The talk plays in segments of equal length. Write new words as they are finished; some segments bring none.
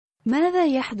ماذا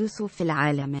يحدث في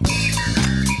العالم؟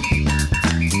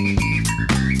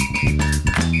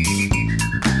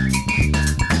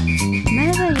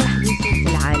 ماذا يحدث في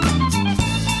العالم؟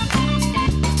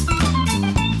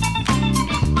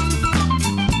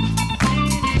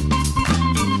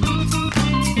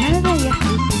 ماذا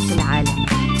يحدث في العالم؟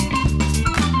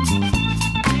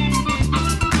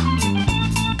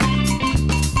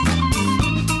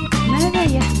 ماذا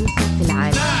يحدث في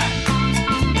العالم؟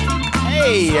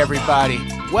 Hey everybody,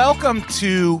 welcome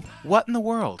to What in the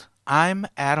World? I'm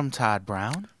Adam Todd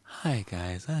Brown. Hi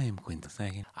guys, I am Quintus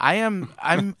Sagan. I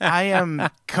am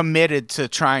committed to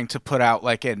trying to put out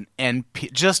like an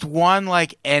just one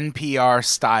like NPR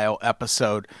style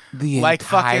episode. The like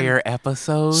entire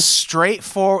episode?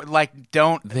 Straightforward, like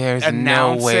don't There's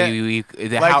announce no way it. we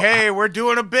Like, hey, we're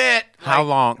doing a bit. How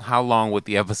long would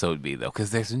the episode be though?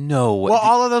 Because there's no way. Well,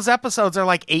 all of those episodes are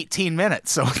like 18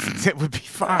 minutes, so it would be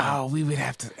fine. Oh, we would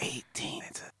have to 18.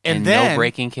 And then no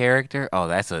breaking character? Oh,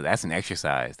 that's an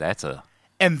exercise.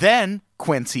 And then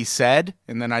Quincy said,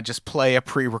 and then I just play a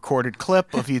pre-recorded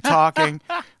clip of you talking,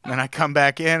 and then I come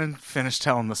back in and finish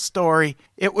telling the story.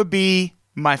 It would be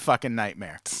my fucking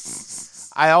nightmare.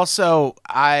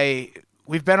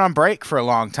 We've been on break for a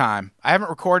long time. I haven't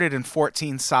recorded in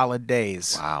 14 solid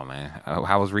days. Wow, man.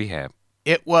 How was rehab?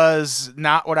 It was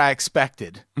not what I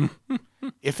expected.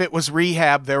 If it was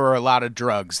rehab, there were a lot of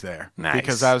drugs there. Nice.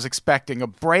 Because I was expecting a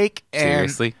break, and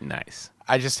Seriously? Nice.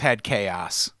 I just had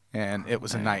chaos. And it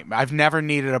was a nightmare. I've never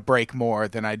needed a break more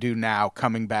than I do now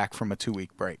coming back from a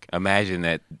 2-week break. Imagine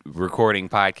that recording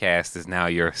podcast is now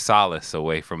your solace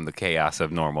away from the chaos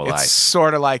of normal life. It's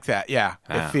sort of like that, yeah.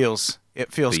 Wow. It feels The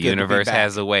good universe to be back.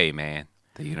 has a way, man.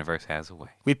 The universe has a way.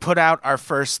 We put out our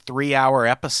first 3-hour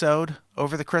episode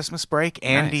over the Christmas break.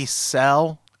 Andy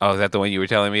Sell, Oh, is that the one you were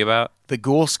telling me about? the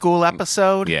Ghoul School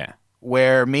episode. Yeah.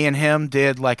 Where me and him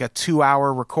did like a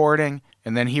 2-hour recording,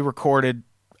 and then he recorded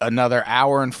another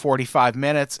hour and 45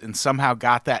 minutes and somehow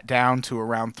got that down to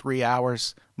around 3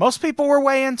 hours. Most people were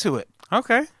way into it.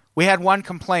 Okay. We had one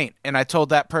complaint, and I told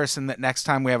that person that next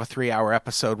time we have a 3-hour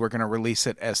episode, we're going to release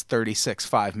it as 36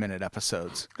 5-minute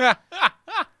episodes.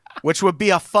 Which would be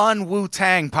a fun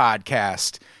Wu-Tang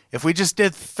podcast. If we just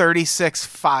did 36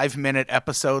 5-minute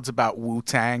episodes about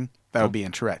Wu-Tang, that would be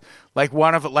interesting.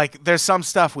 There's some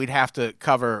stuff we'd have to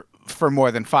cover for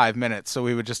more than 5 minutes, so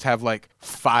we would just have like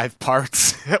 5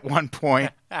 parts at one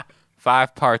point.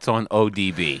 5 parts on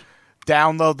ODB.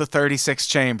 Download the 36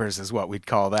 chambers is what we'd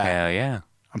call that. Hell yeah.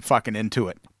 I'm fucking into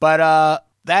it. But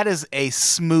that is a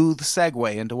smooth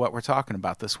segue into what we're talking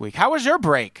about this week. How was your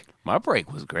break? My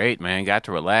break was great, man. Got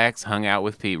to relax, hung out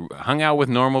with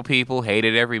normal people,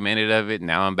 hated every minute of it.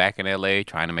 Now I'm back in LA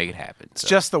trying to make it happen. It's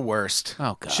just the worst.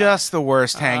 Oh, God. Just the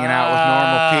worst hanging out with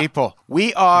normal people.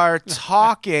 We are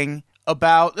talking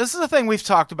about, this is a thing we've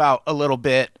talked about a little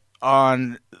bit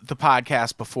on the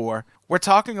podcast before. We're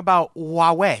talking about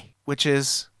Huawei, which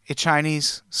is a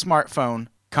Chinese smartphone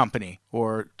company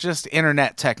or just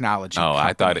internet technology company.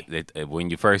 I thought it when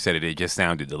you first said it, it just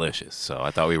sounded delicious. So I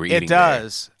thought we were eating It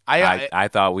does. I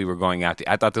thought we were going out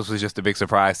to, I thought this was just a big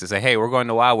surprise to say, hey, we're going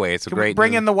to Huawei. It's a great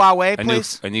bring in the Huawei,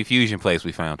 please. A new fusion place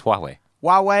we found, Huawei.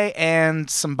 Huawei and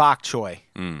some bok choy,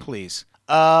 please.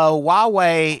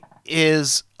 Huawei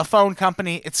is a phone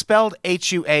company. It's spelled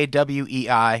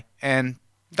Huawei, and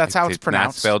that's how it's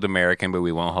pronounced. Not spelled American, but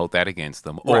we won't hold that against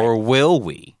them. Right. Or will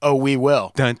we? Oh, we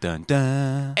will. Dun, dun,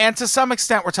 dun. And to some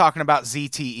extent, we're talking about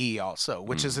ZTE also,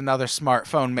 which is another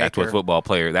smartphone maker. That's what football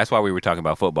players, that's why we were talking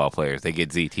about football players. They get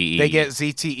ZTE. They get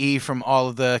ZTE from all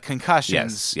of the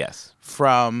concussions. Yes.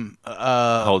 From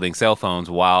holding cell phones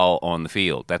while on the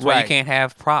field. That's why you can't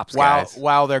have props, guys.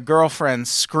 While their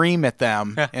girlfriends scream at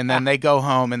them, and then they go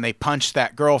home and they punch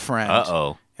that girlfriend.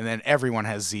 Uh-oh. And then everyone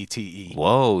has ZTE.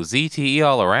 Whoa, ZTE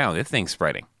all around. This thing's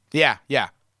spreading. Yeah.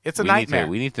 It's a nightmare.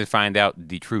 We need to find out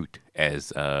the truth,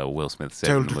 as Will Smith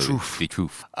said in the movie. The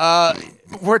truth.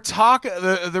 We're talking.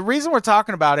 The reason we're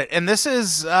talking about it, and this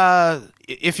is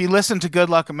if you listen to Good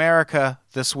Luck America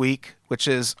this week, which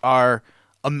is our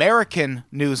American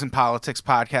news and politics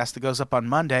podcast that goes up on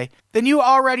Monday, then you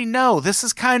already know this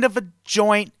is kind of a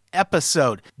joint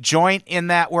episode. Joint in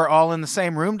that we're all in the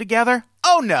same room together?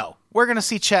 Oh, no. We're going to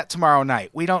see Chet tomorrow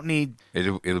night. We don't need...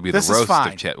 It'll be the roast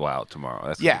of Chet Wild tomorrow.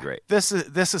 That's going to be great. This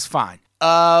is fine.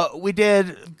 We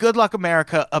did Good Luck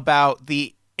America about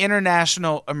the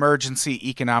International Emergency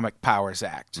Economic Powers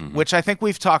Act, which I think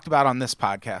we've talked about on this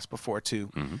podcast before, too,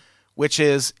 which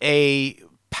is a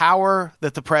power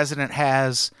that the president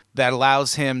has that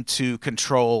allows him to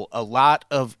control a lot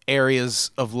of areas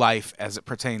of life as it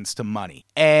pertains to money.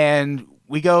 And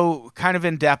we go kind of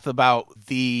in depth about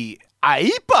the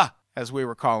AIPA as we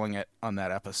were calling it on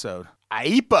that episode.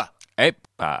 Aipa.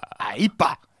 Epa.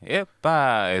 Aipa.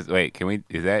 Epa.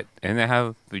 Isn't that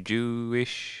how the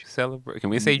Jewish celebrate? Can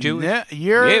we say Jewish? Yeah,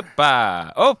 you're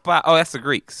Epa. Opa. Oh, that's the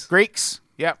Greeks. Greeks.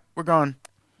 Yep, we're going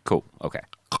Cool. Okay.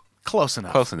 close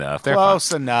enough. Close enough. They're Close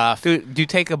fine. enough. Dude, you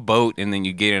take a boat and then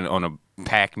you get in on a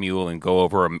pack mule and go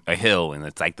over a hill, and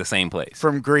it's like the same place.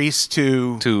 From Greece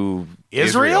to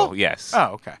Israel? Yes.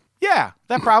 Oh, okay. Yeah,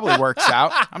 that probably works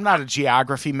out. I'm not a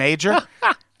geography major.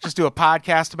 Just do a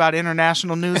podcast about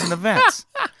international news and events.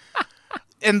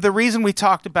 And the reason we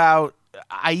talked about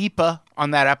IEPA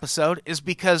on that episode is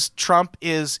because Trump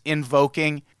is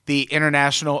invoking the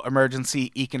International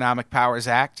Emergency Economic Powers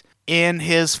Act in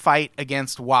his fight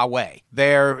against Huawei.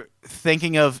 They're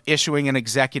thinking of issuing an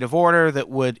executive order that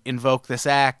would invoke this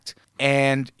act,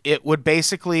 and it would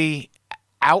basically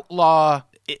outlaw,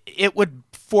 it would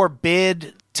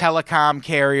forbid telecom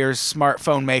carriers,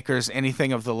 smartphone makers,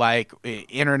 anything of the like,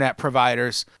 internet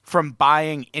providers from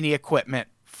buying any equipment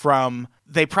from,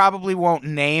 they probably won't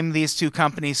name these two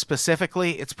companies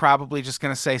specifically. It's probably just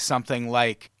going to say something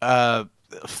like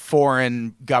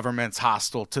foreign governments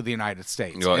hostile to the United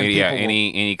States. Well, And yeah, people will-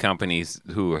 any companies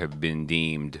who have been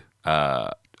deemed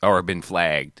or have been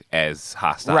flagged as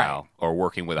hostile Right. or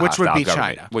working with a Which would hostile be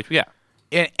government. China. Which, yeah.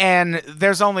 And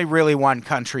there's only really one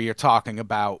country you're talking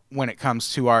about when it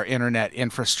comes to our internet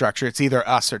infrastructure. It's either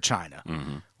us or China.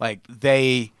 Mm-hmm. Like,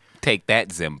 they... Take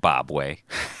that, Zimbabwe.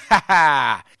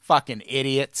 Fucking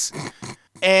idiots.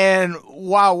 And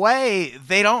Huawei,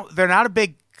 they're not a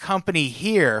big company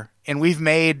here, and we've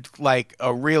made like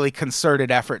a really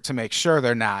concerted effort to make sure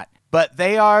they're not. But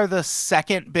they are the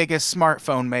second biggest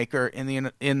smartphone maker in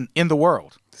the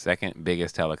world. Second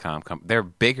biggest telecom company. They're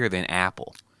bigger than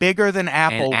Apple. Bigger than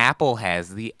Apple. And Apple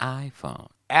has the iPhone.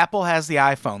 Apple has the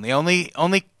iPhone. The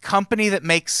only company that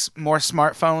makes more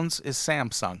smartphones is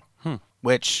Samsung,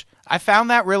 which I found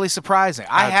that really surprising.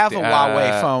 I have a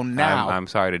Huawei phone now. I'm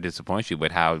sorry to disappoint you,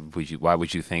 but why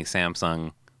would you think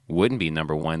Samsung wouldn't be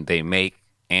number one? They make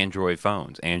Android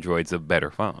phones. Android's a better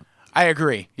phone. I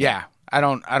agree. Yeah. I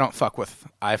don't fuck with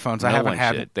iPhones. I No haven't one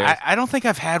had. should. There's- I don't think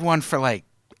I've had one for like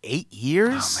 8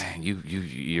 years. Oh man,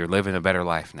 you're living a better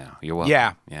life now. You're welcome.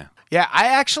 Yeah. Yeah. Yeah, I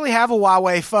actually have a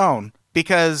Huawei phone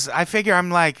because I figure I'm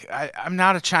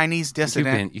not a Chinese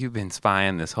dissident. You've been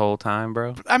spying this whole time,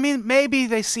 bro. I mean, maybe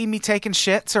they see me taking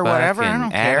shits or whatever. I Fucking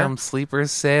don't care. Adam Sleeper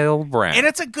Sale Brown. And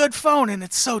it's a good phone, and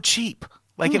it's so cheap.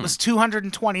 Like, it was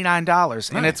 $229,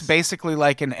 and it's Nice. basically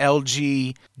like an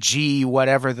LG G,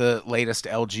 whatever the latest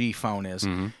LG phone is.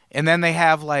 Mm-hmm. And then they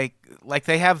have like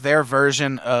they have their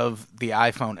version of the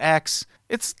iPhone X.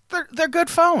 They're good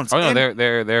phones. Oh no, And-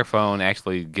 their phone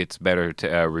actually gets better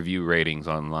review ratings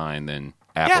online than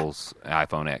Apple's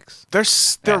iPhone X. They're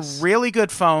S. really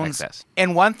good phones. XS.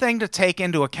 And one thing to take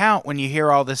into account when you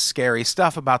hear all this scary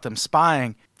stuff about them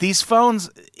spying, these phones,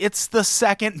 it's the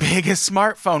second biggest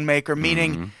smartphone maker,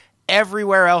 meaning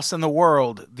everywhere else in the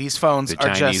world, these phones The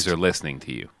are Chinese just... are listening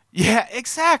to you. Yeah,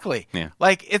 exactly. Yeah.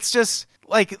 Like, it's just...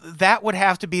 Like, that would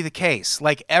have to be the case.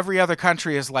 Like, every other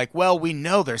country is like, well, we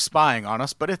know they're spying on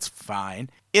us, but it's fine.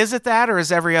 Is it that, or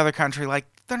is every other country like,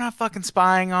 they're not fucking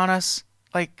spying on us?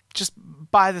 Like, just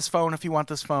buy this phone if you want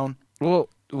this phone. Well,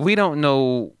 we don't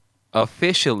know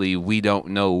officially. We don't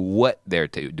know what they're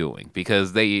doing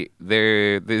because this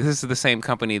is the same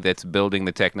company that's building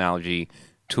the technology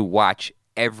to watch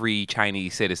every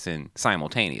Chinese citizen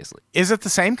simultaneously. Is it the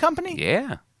same company?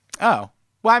 Yeah. Oh.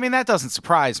 Well, I mean, that doesn't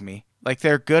surprise me. Like,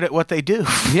 they're good at what they do.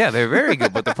 Yeah, they're very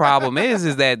good. But the problem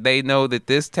is that they know that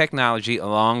this technology,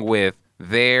 along with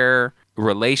their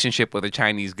relationship with the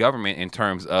Chinese government in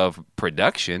terms of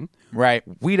production, Right.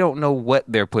 we don't know what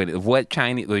the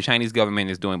Chinese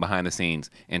government is doing behind the scenes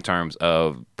in terms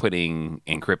of putting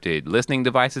encrypted listening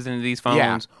devices into these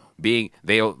phones. Yeah.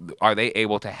 Are they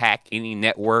able to hack any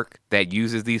network that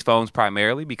uses these phones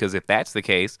primarily? Because if that's the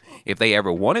case, if they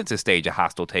ever wanted to stage a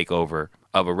hostile takeover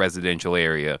of a residential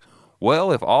area,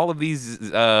 well, if all of these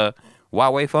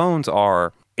Huawei phones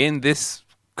are in this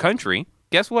country,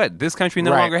 guess what? This country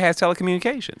no Right. longer has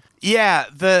telecommunication. Yeah,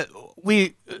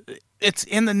 it's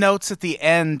in the notes at the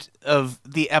end of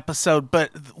the episode, but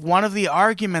one of the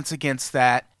arguments against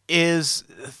that is,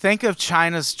 think of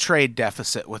China's trade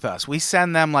deficit with us. We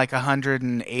send them like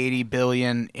 180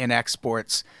 billion in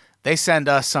exports. They send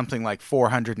us something like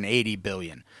 480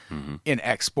 billion in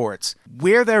exports.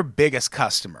 We're their biggest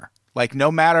customer. Like,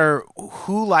 no matter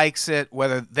who likes it,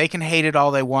 whether they can hate it all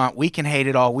they want, we can hate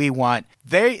it all we want,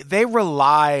 they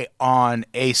rely on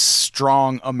a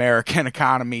strong American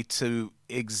economy to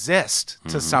exist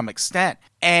to some extent.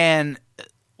 And,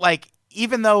 like,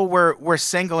 even though we're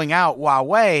singling out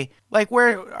Huawei, like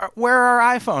where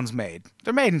are iPhones made?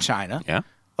 They're made in China. Yeah.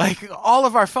 Like all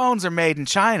of our phones are made in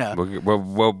China.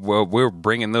 We're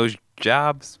bringing those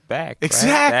jobs back. Right?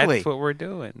 Exactly. That's what we're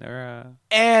doing.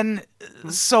 And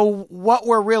so what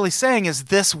we're really saying is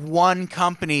this one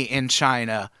company in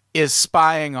China is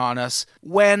spying on us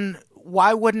when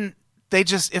why wouldn't they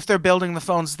just, if they're building the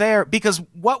phones there, because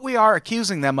what we are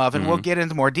accusing them of, and we'll get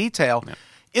into more detail,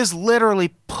 is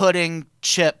literally putting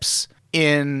chips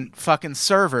in fucking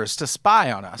servers to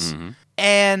spy on us.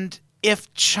 And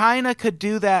if China could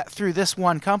do that through this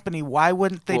one company, why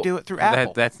wouldn't they do it through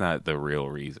Apple? That's not the real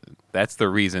reason. That's the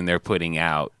reason they're putting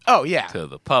out to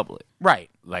the public. Right.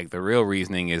 Like the real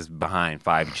reasoning is behind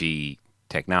 5G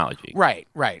technology. Right.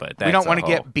 But We don't want to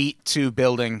get beat to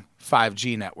building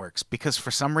 5G networks because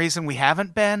for some reason we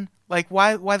haven't been. Like,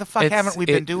 why the fuck haven't we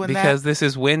been doing that? Because this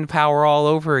is wind power all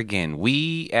over again.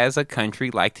 We, as a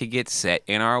country, like to get set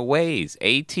in our ways.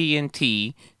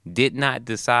 AT&T did not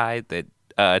decide that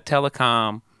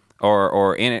telecom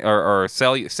or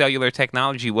cellular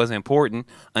technology was important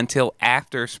until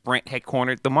after Sprint had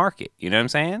cornered the market. You know what I'm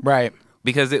saying? Right.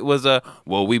 Because it was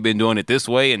we've been doing it this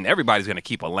way, and everybody's going to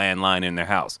keep a landline in their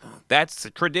house. That's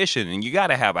a tradition, and you got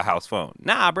to have a house phone.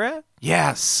 Nah, bruh.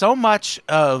 Yeah, so much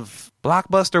of...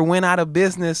 Blockbuster went out of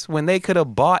business when they could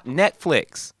have bought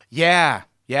Netflix. Yeah.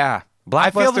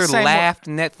 Blockbuster laughed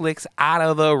Netflix out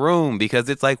of the room because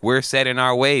it's like we're set in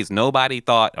our ways. Nobody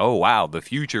thought, oh, wow, the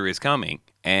future is coming.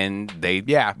 And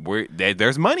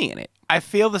there's money in it. I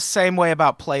feel the same way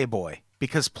about Playboy.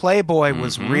 Because Playboy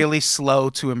was really slow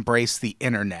to embrace the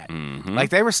internet. Like,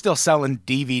 they were still selling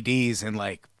DVDs in,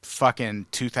 like, fucking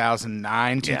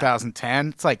 2009, 2010.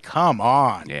 It's like, come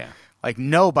on. Yeah. Like,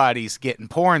 nobody's getting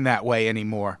porn that way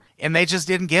anymore. And they just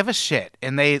didn't give a shit.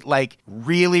 And they, like,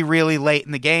 really, really late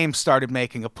in the game started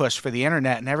making a push for the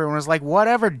internet. And everyone was like,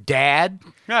 whatever, Dad.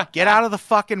 Get out of the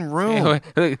fucking room.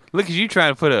 Look at you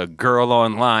trying to put a girl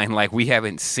online like we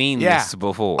haven't seen this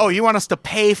before. Oh, you want us to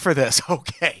pay for this?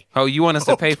 Okay. Oh, you want us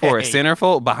to pay for a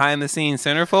centerfold, behind-the-scenes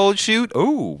centerfold shoot?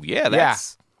 Ooh,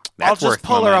 that's I'll just worth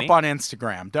pull my her money. up on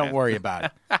Instagram. Don't worry about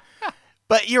it.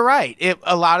 But you're right.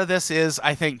 A lot of this is,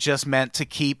 I think, just meant to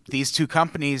keep these two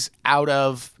companies out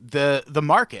of the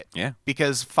market. Yeah.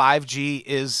 Because 5G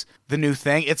is the new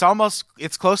thing.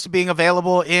 It's close to being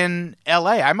available in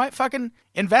LA. I might fucking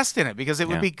invest in it because it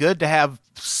would be good to have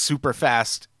super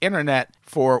fast internet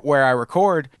for where I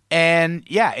record. And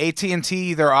yeah,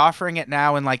 AT&T, they're offering it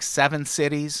now in like 7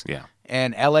 cities. Yeah.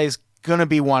 And LA's gonna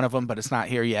be one of them, but it's not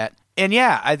here yet. And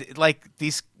yeah,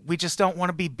 we just don't want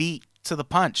to be beat to the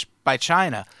punch by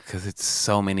China. Because it's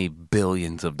so many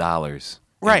billions of dollars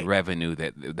in revenue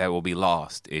that will be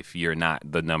lost if you're not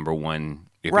the number one.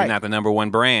 If you're not the number one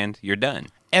brand, you're done.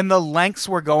 And the lengths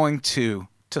we're going to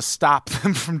stop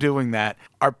them from doing that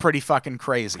are pretty fucking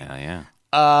crazy. Yeah.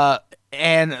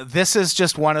 And this is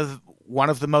just one of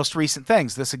the most recent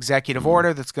things. This executive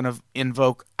order that's going to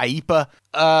invoke IEEPA.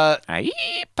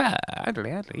 IEEPA.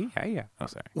 Oh,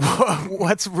 sorry.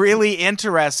 What's really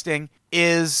interesting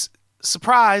is,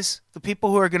 surprise, the people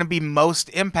who are going to be most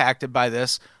impacted by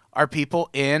this are people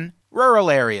in rural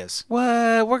areas. What?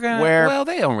 Well,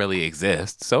 they don't really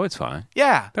exist, so it's fine.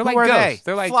 Yeah. They're who like are ghosts. they?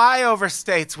 They're like flyover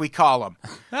states, we call them,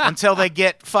 until they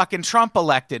get fucking Trump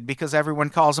elected because everyone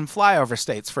calls them flyover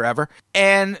states forever.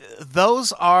 And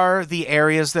those are the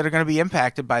areas that are going to be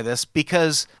impacted by this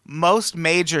because most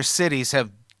major cities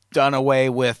have done away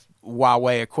with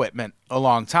Huawei equipment a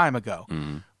long time ago.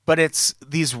 But it's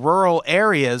these rural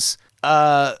areas.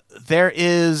 There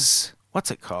is, what's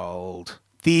it called?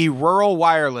 The Rural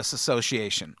Wireless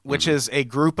Association, which is a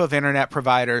group of internet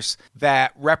providers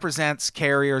that represents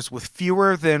carriers with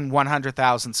fewer than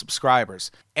 100,000 subscribers.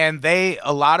 And a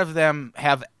lot of them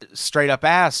have straight up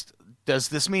asked, does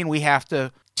this mean we have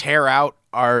to tear out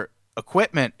our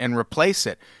equipment and replace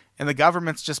it? And the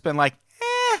government's just been like,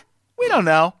 we don't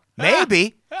know.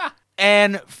 Maybe.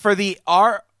 And for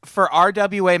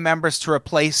RWA members to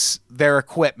replace their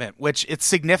equipment, which it's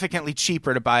significantly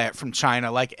cheaper to buy it from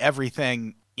China, like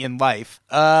everything in life,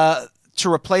 to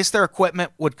replace their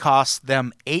equipment would cost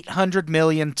them $800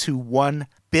 million to $1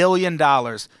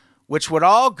 billion, which would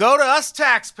all go to us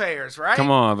taxpayers, right?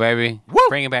 Come on, baby. Woo!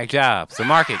 Bringing back jobs. The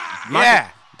market. Yeah.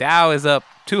 Dow is up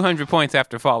 200 points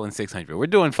after falling 600. We're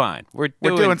doing fine. We're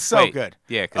doing so good.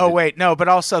 Yeah. No, but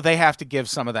also they have to give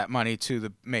some of that money to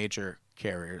the major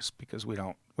carriers because we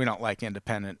don't like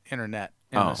independent internet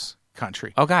in this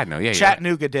country. Oh God, no. Yeah.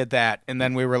 Chattanooga did that, and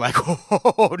then we were like,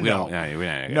 oh no,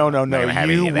 no.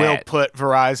 You will put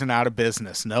Verizon out of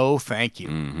business. No, thank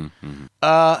you.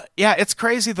 Yeah, it's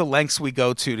crazy the lengths we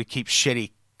go to keep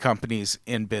shitty companies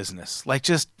in business. Like,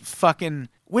 just fucking,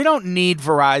 we don't need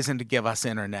Verizon to give us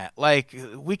internet. Like,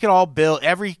 we could all build,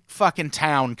 every fucking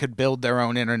town could build their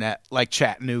own internet, like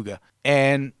Chattanooga,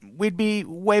 and we'd be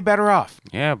way better off.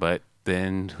 Yeah, but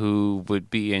then who would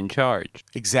be in charge?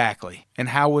 Exactly. And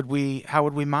how would we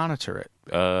monitor it?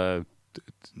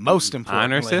 Most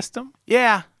importantly, Honor system?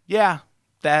 Yeah.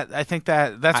 I think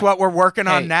that's what we're working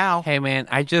on now. Hey, man,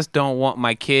 I just don't want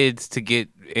my kids to get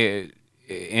to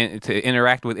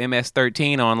interact with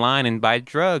MS-13 online and buy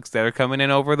drugs that are coming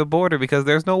in over the border because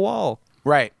there's no wall.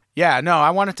 Right. Yeah. No,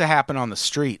 I want it to happen on the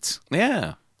streets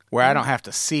Yeah. where I don't have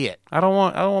to see it. I don't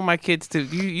want my kids to.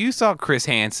 You saw Chris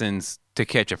Hansen's To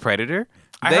Catch a Predator.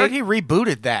 I heard he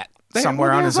rebooted that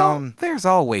somewhere on his own. There's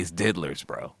always diddlers,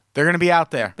 bro. They're going to be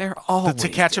out there. They're always The To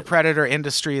Catch a Predator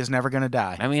industry is never going to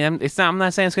die. I mean, I'm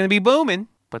not saying it's going to be booming,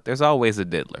 but there's always a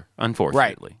diddler.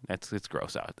 Unfortunately, it's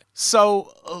gross out there.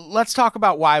 So let's talk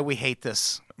about why we hate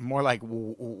this. More like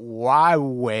why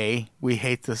we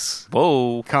hate this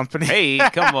Whoa, company. Hey,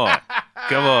 come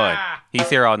on. He's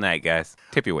here all night, guys.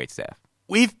 Tip your wait staff.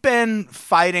 We've been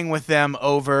fighting with them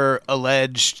over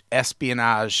alleged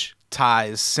espionage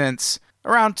ties since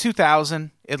around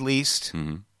 2000, at least.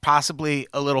 Mm-hmm. Possibly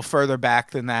a little further back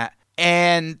than that.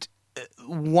 And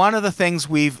one of the things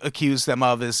we've accused them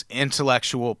of is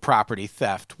intellectual property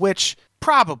theft, which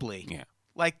probably,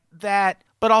 like that,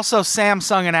 but also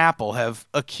Samsung and Apple have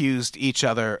accused each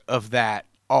other of that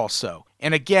also.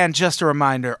 And again, just a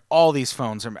reminder, all these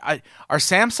phones are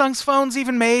Samsung's phones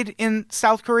even made in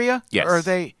South Korea? Yes. Or are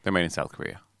they're made in South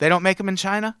Korea. They don't make them in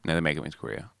China? No, they make them in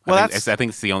Korea. Well, I think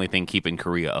it's the only thing keeping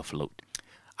Korea afloat.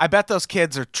 I bet those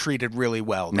kids are treated really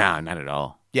well. Nah, not at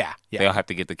all. Yeah. They all have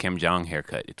to get the Kim Jong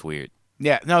haircut. It's weird.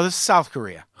 Yeah, no, this is South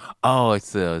Korea. Oh,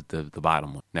 it's the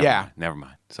bottom one. Never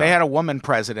mind. Sorry. They had a woman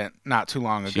president not too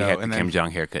long ago. She had the and Kim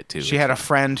Jong haircut, too. She had a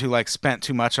friend who, like, spent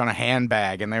too much on a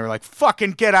handbag, and they were like,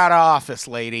 fucking get out of office,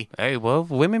 lady. Hey, well,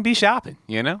 women be shopping,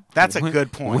 you know? That's a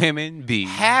good point. Women be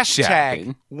Hashtag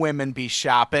shopping. women be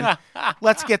shopping.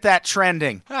 Let's get that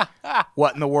trending.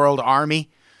 What in the world, Army?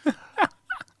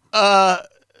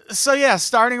 So, yeah,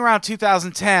 starting around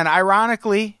 2010,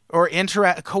 ironically or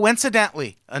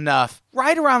coincidentally enough,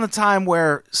 right around the time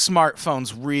where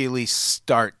smartphones really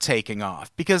start taking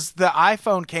off. Because the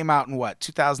iPhone came out in,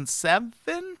 2007?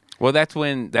 Well, that's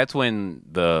when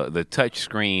the touch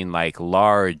screen, like,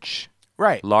 large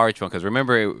phone. Because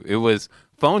remember, it was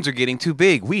phones are getting too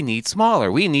big. We need smaller.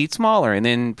 And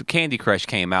then Candy Crush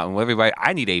came out, and everybody,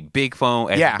 I need a big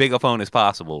phone, as big a phone as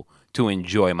possible to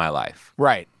enjoy my life.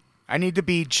 Right. I need to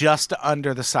be just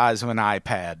under the size of an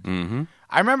iPad. Mm-hmm.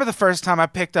 I remember the first time I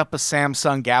picked up a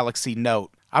Samsung Galaxy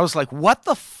Note. I was like, what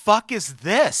the fuck is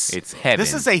this? It's heaven.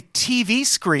 This is a TV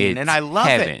screen, and I love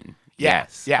it.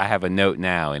 Yes. Yeah. I have a Note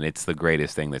now, and it's the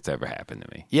greatest thing that's ever happened to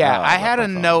me. Yeah, Oh, I love had my a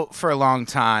phone. Note for a long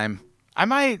time. I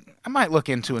might look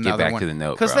into another back one. to the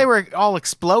Note, because bro. they were all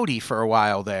explodey for a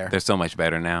while there. They're so much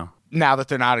better now. Now that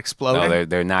they're not exploding. No,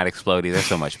 they're not exploding. They're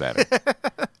so much better.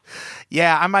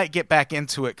 Yeah, I might get back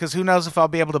into it because who knows if I'll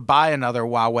be able to buy another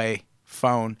Huawei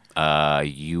phone.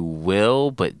 You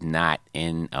will, but not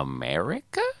in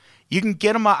America? You can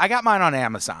get them. I got mine on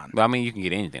Amazon. Well, I mean, you can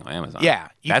get anything on Amazon. Yeah,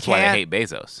 That's why they hate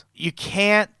Bezos. You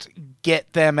can't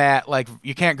get them at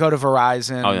you can't go to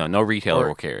Verizon. Oh, no retailer or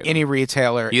will carry them. any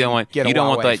retailer. You don't want get a the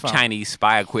Huawei phone. Chinese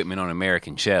spy equipment on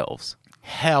American shelves.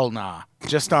 Hell nah.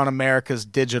 Just on America's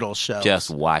digital shelves. Just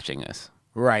watching us.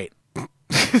 Right.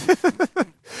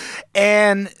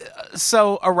 And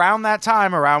so around that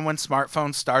time, around when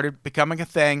smartphones started becoming a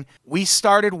thing, we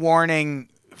started warning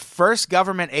first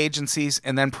government agencies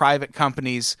and then private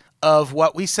companies of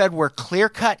what we said were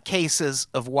clear-cut cases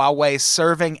of Huawei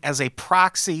serving as a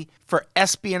proxy for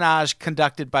espionage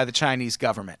conducted by the Chinese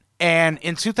government. And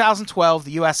in 2012,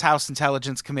 the U.S. House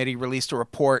Intelligence Committee released a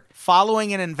report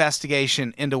following an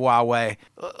investigation into Huawei.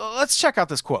 Let's check out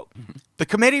this quote. The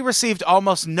committee received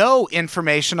almost no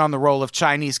information on the role of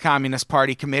Chinese Communist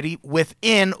Party committee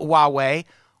within Huawei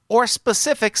or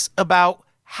specifics about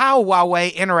how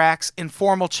Huawei interacts in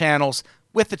formal channels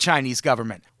with the Chinese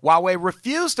government. Huawei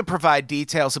refused to provide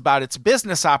details about its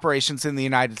business operations in the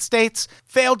United States,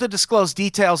 failed to disclose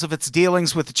details of its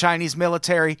dealings with the Chinese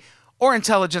military or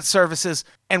intelligence services,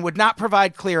 and would not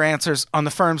provide clear answers on the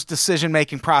firm's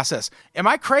decision-making process. Am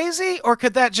I crazy, or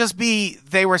could that just be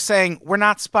they were saying, we're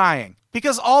not spying?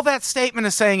 Because all that statement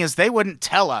is saying is they wouldn't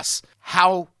tell us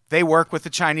how they work with the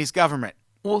Chinese government.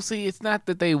 Well, see, it's not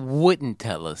that they wouldn't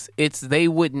tell us. It's they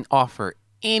wouldn't offer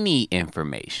any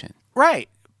information. Right.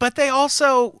 But they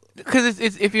also... Because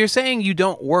if you're saying you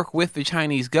don't work with the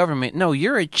Chinese government, no,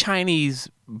 you're a Chinese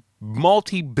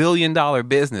multi-billion-dollar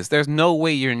business. There's no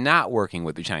way you're not working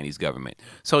with the Chinese government.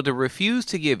 So to refuse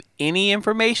to give any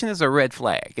information is a red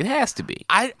flag. It has to be.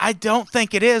 I don't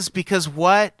think it is, because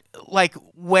when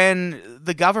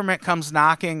the government comes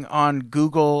knocking on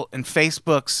Google and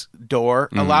Facebook's door,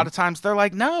 a lot of times they're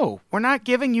like, no, we're not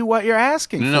giving you what you're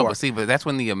asking for. No, but that's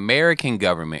when the American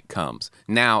government comes.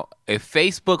 Now, if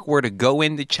Facebook were to go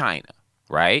into China,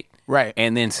 right? Right.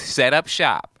 And then set up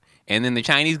shop, and then the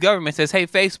Chinese government says, hey,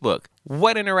 Facebook,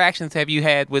 what interactions have you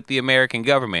had with the American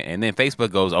government? And then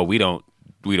Facebook goes, oh, we don't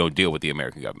deal with the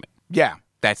American government. Yeah.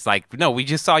 That's like, no, we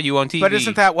just saw you on TV. But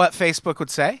isn't that what Facebook would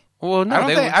say? Well, no,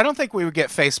 I don't think we would get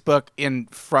Facebook in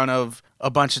front of a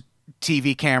bunch of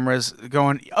TV cameras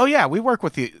going, "Oh yeah, we work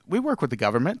with the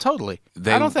government totally."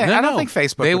 I don't think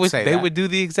Facebook would say that. They would do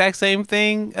the exact same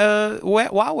thing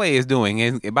Huawei is doing,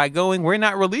 and by going, we're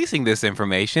not releasing this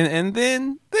information, and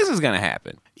then this is going to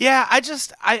happen. Yeah,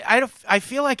 I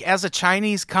feel like as a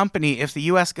Chinese company, if the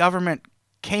U.S. government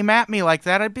came at me like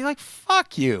that, I'd be like,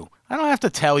 "Fuck you! I don't have to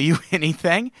tell you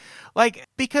anything." Like,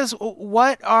 because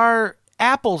what are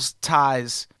Apple's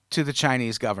ties to the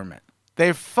Chinese government?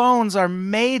 Their phones are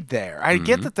made there. I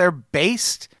get that they're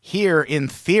based here in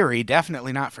theory,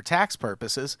 definitely not for tax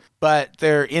purposes, but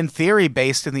they're in theory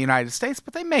based in the United States,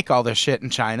 but they make all their shit in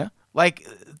China. Like,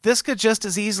 this could just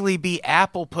as easily be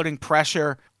Apple putting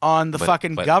pressure on the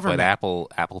fucking government. But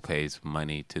Apple pays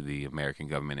money to the American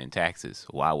government in taxes.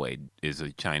 Huawei is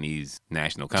a Chinese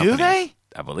national company. Do they?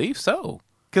 I believe so.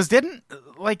 Because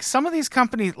some of these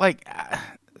companies,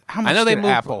 how much did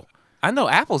Apple? I know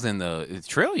Apple's in the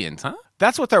trillions, huh?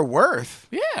 That's what they're worth.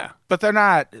 Yeah. But they're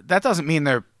not. That doesn't mean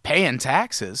they're paying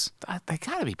taxes. They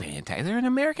got to be paying taxes. They're an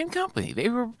American company. They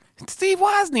were Steve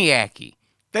Wozniacki.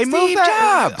 They Steve moved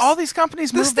Jobs. All these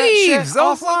companies The moved that shit Steves.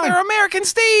 offline. They're American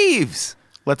Steves.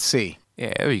 Let's see.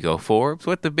 Yeah, there you go. Forbes.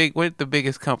 What the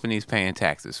biggest companies paying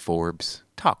taxes? Forbes.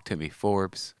 Talk to me,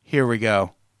 Forbes. Here we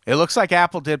go. It looks like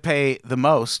Apple did pay the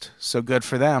most, so good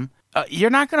for them. You're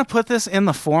not going to put this in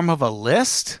the form of a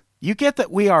list? You get that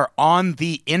we are on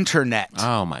the internet.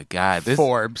 Oh my God,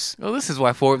 Forbes. Well, this is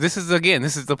why Forbes. This is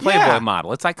the Playboy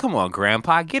model. It's like, come on,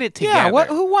 Grandpa, get it together. Yeah,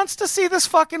 who wants to see this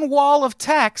fucking wall of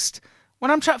text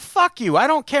when I'm trying? Fuck you. I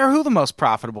don't care who the most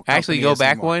profitable company Actually, go is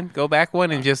back anymore. one. Go back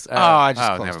one and just. I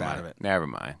just closed out of it. Never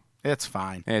mind. It's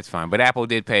fine. It's fine. But Apple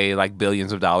did pay like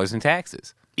billions of dollars in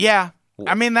taxes. Yeah,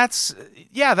 I mean that's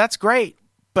great.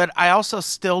 But I also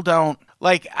still don't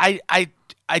I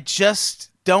just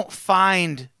don't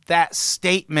find that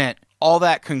statement all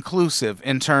that conclusive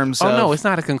in terms of... Oh, no, it's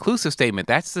not a conclusive statement.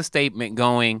 That's the statement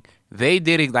going, they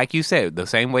did it, like you said, the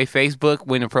same way Facebook,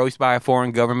 when approached by a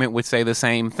foreign government, would say the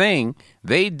same thing.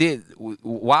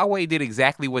 Huawei did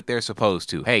exactly what they're supposed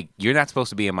to. Hey, you're not supposed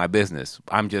to be in my business.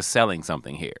 I'm just selling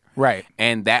something here. Right.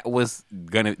 And that's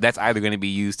either going to be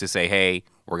used to say, hey,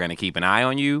 we're going to keep an eye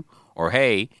on you, or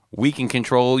hey, we can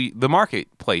control the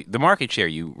market share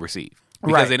you receive.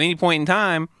 Because at any point in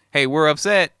time, hey, we're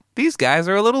upset. These guys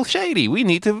are a little shady. We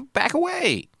need to back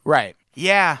away. Right.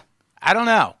 Yeah. I don't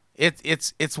know.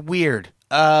 It's weird.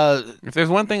 If there's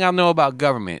one thing I know about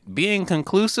government, being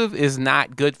conclusive is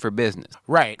not good for business.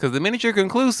 Right. Because the minute you're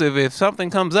conclusive, if something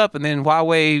comes up and then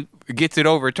Huawei gets it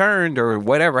overturned or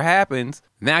whatever happens,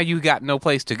 now you got no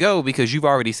place to go because you've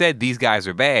already said these guys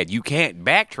are bad. You can't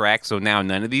backtrack, so now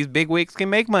none of these bigwigs can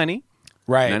make money.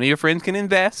 Right. None of your friends can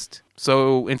invest.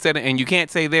 So and you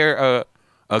can't say they're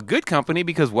a good company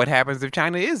because what happens if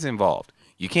China is involved?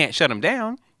 You can't shut them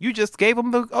down. You just gave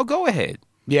them the go-ahead.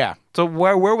 Yeah. So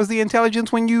where was the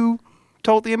intelligence when you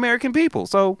told the American people?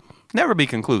 So never be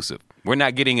conclusive. We're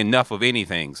not getting enough of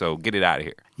anything, so get it out of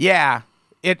here. Yeah.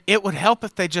 It would help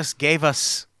if they just gave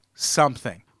us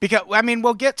something. Because, I mean,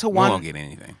 we'll get to one... We won't get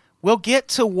anything. We'll get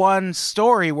to one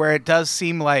story where it does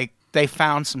seem like they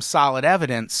found some solid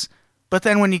evidence, but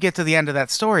then when you get to the end of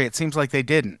that story, it seems like they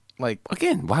didn't. Like,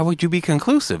 again, why would you be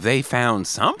conclusive? They found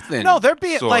something. No, they're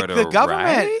being like the government.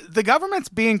 Right? The government's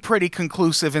being pretty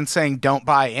conclusive in saying don't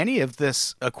buy any of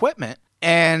this equipment,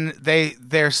 and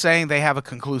they're saying they have a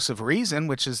conclusive reason,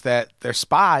 which is that they're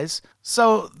spies.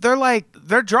 So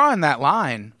they're drawing that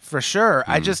line for sure.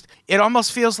 It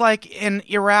almost feels like an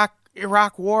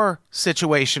Iraq war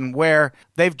situation where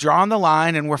they've drawn the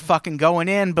line and we're fucking going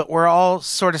in, but we're all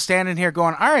sort of standing here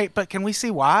going, all right, but can we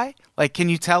see why? Like, can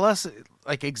you tell us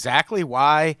like exactly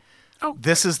why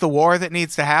this is the war that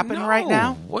needs to happen right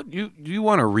now? What you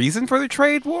want a reason for the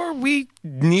trade war? We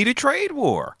need a trade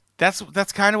war. That's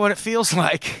kind of what it feels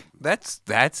like. That's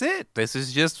it. This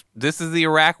is the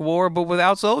Iraq war, but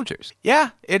without soldiers.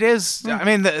 Yeah, it is. I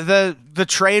mean, the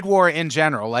trade war in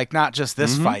general, like not just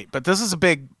this fight, but this is a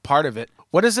big part of it.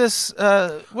 What is this?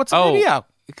 What's the video?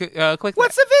 Click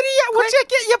What's that. the video? What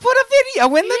you put a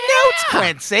video in the notes,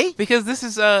 Quincy. Because this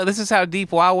is how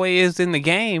deep Huawei is in the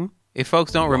game. If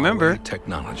folks don't remember, Huawei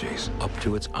Technologies up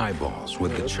to its eyeballs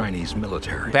with the Chinese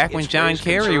military. back when It's John raised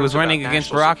Kerry was concerns running about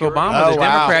against national Barack security. Obama, Oh, the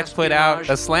wow. Democrats put out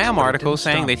a slam But it article didn't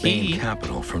saying stop that Bain he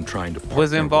Capital from trying to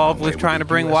was partner involved with Huawei trying to a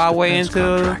bring US Huawei defense into-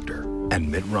 contractor. And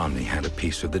Mitt Romney had a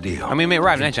piece of the deal. I mean, Mitt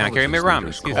Romney, not John Kerry, Mitt Romney,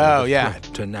 Intelligence excuse leaders me. called Oh, it a yeah. threat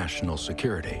to national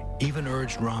security. Even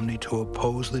urged Romney to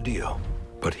oppose the deal.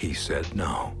 But he said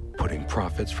no, putting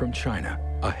profits from China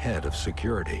ahead of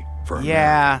security for America.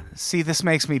 Yeah. See, this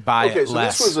makes me buy Okay, it so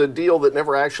less. this was a deal that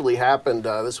never actually happened.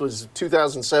 This was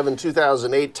 2007,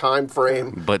 2008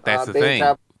 timeframe. But that's the Bain thing.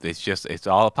 Cap- It's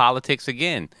all politics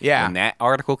again. Yeah. When that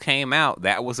article came out,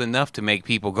 that was enough to make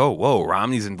people go, whoa,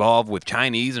 Romney's involved with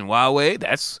Chinese and Huawei.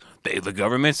 The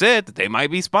government said that they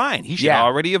might be spying. He should Yeah.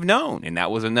 already have known. And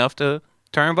that was enough to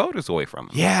turn voters away from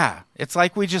him. Yeah. It's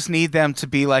like we just need them to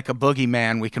be like a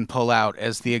boogeyman we can pull out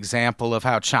as the example of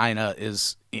how China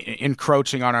is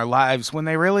encroaching on our lives when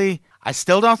they really, I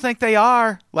still don't think they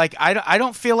are. Like, I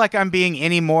don't feel like I'm being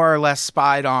any more or less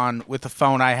spied on with the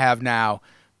phone I have now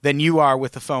than you are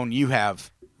with the phone you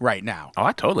have right now. Oh,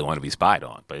 I totally want to be spied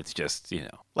on, but it's just,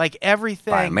 Like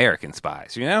everything. by American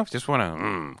spies, Just want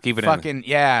to keep it Fucking,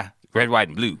 yeah. in red, white,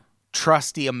 and blue.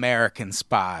 Trusty American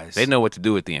spies. They know what to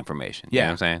do with the information. You know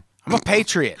what I'm saying? I'm a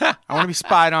patriot. I want to be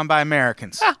spied on by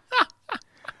Americans.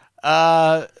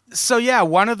 So yeah,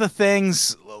 one of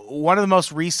the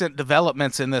most recent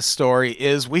developments in this story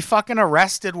is we fucking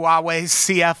arrested Huawei's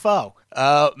CFO,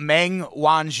 Meng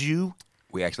Wanzhou.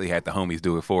 We actually had the homies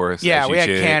do it for us. Yeah, as you we had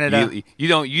should. Canada.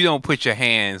 You don't put your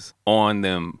hands on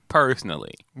them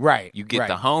personally. Right. You get right.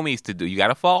 the homies to do. You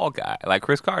got a fall guy, like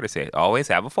Chris Carter said. Always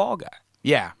have a fall guy.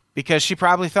 Yeah, because she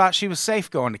probably thought she was safe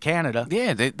going to Canada.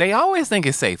 Yeah, they always think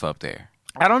it's safe up there.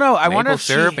 I don't know. I Maple wonder if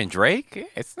syrup she, and Drake. Yeah,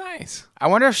 it's nice. I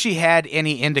wonder if she had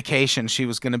any indication she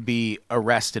was going to be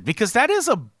arrested, because that is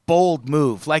a bold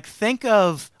move. Like, think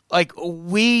of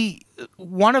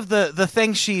one of the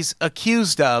things she's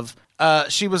accused of.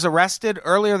 She was arrested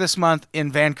earlier this month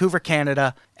in Vancouver,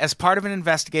 Canada, as part of an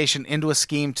investigation into a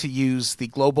scheme to use the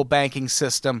global banking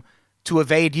system to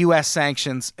evade U.S.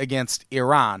 sanctions against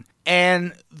Iran.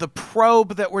 And the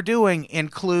probe that we're doing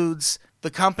includes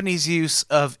the company's use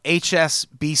of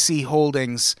HSBC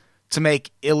Holdings to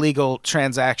make illegal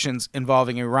transactions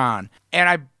involving Iran. And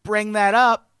I bring that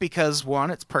up because, one,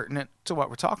 it's pertinent to what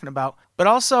we're talking about, but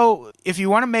also, if you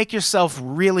want to make yourself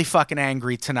really fucking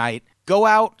angry tonight, go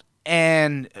out.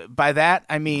 And by that,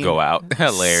 I mean... Go out.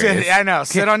 Hilarious.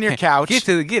 Sit on your couch.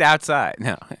 Get outside.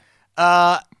 No.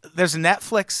 There's a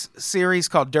Netflix series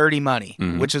called Dirty Money,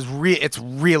 which is it's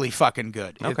really fucking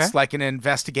good. Okay. It's like an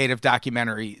investigative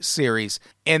documentary series.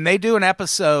 And they have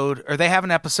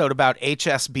an episode about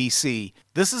HSBC.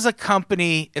 This is a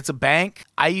company, it's a bank.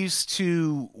 I used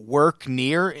to work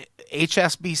near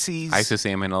HSBC's. I used to see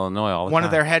him in Illinois all the time. One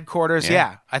of their headquarters.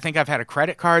 Yeah. I think I've had a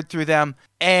credit card through them.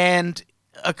 And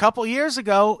a couple years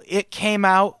ago, it came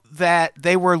out that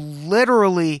they were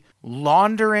literally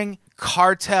laundering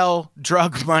cartel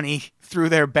drug money through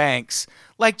their banks.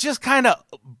 Like, just kind of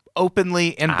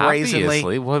openly and brazenly.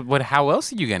 Obviously. What? How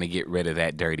else are you going to get rid of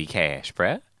that dirty cash,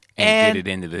 bruh? And And- get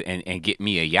it into and get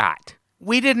me a yacht.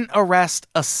 We didn't arrest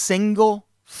a single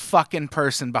fucking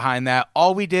person behind that.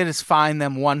 All we did is fine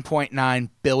them $1.9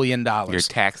 billion. Your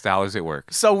tax dollars at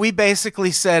work. So we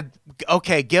basically said,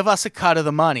 okay, give us a cut of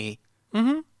the money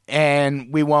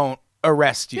and we won't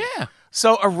arrest you. Yeah.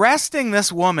 So arresting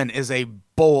this woman is a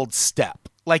bold step.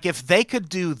 Like, if they could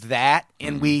do that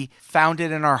and we found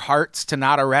it in our hearts to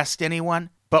not arrest anyone,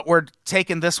 but we're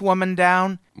taking this woman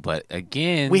down, But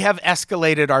again, we have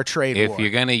escalated our trade if war. you're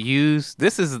gonna use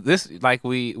this like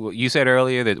you said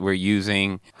earlier that we're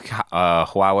using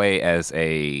Huawei as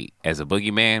a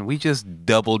boogeyman. We just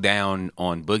double down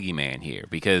on boogeyman here,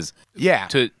 because Yeah.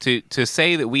 to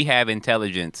say that we have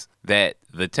intelligence that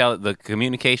the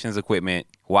communications equipment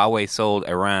Huawei sold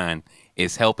Iran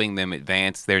is helping them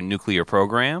advance their nuclear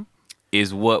program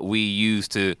is what we use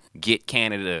to get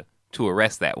Canada to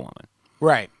arrest that woman.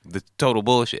 Right. The total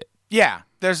bullshit. Yeah.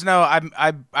 There's no,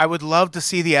 I would love to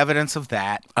see the evidence of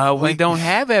that. We don't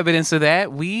have evidence of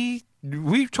that. We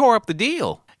tore up the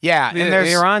deal. Yeah. The And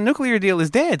there's, Iran nuclear deal is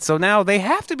dead, so now they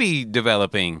have to be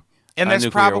developing and a there's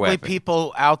nuclear probably weapon.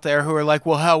 people out there who are like,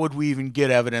 well, how would we even get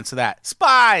evidence of that?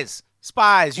 Spies.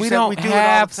 You We said don't we do it all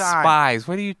have the time. spies.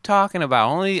 What are you talking about?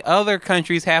 Only other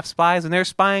countries have spies, and they're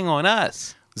spying on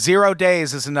us. 0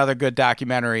 Days is another good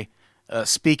documentary.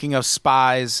 Speaking of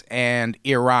spies and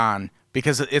Iran,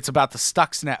 because it's about the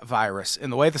Stuxnet virus.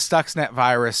 And the way the Stuxnet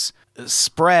virus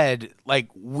spread, like,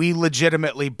 we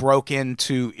legitimately broke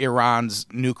into Iran's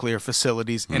nuclear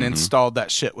facilities and installed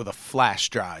that shit with a flash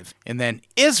drive. And then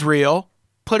Israel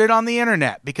put it on the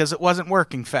internet because it wasn't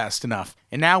working fast enough.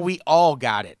 And now we all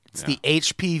got it. It's the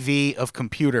HPV of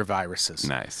computer viruses.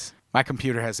 Nice. My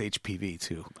computer has HPV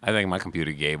too. I think my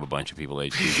computer gave a bunch of people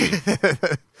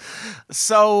HPV.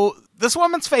 So this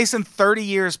woman's facing 30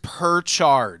 years per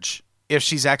charge if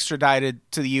she's extradited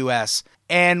to the U.S.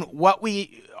 And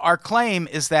our claim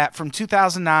is that from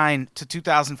 2009 to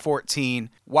 2014,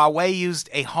 Huawei used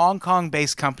a Hong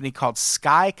Kong-based company called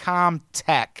Skycom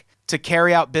Tech to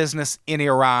carry out business in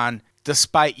Iran,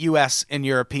 despite U.S. and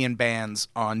European bans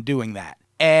on doing that.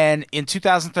 And in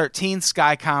 2013,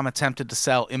 Skycom attempted to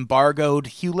sell embargoed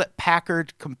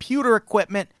Hewlett-Packard computer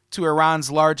equipment to Iran's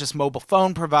largest mobile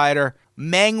phone provider.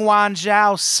 Meng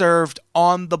Wanzhou served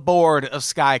on the board of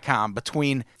Skycom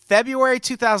between February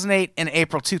 2008 and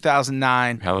April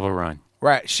 2009. Hell of a run.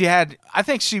 Right. I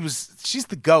think she's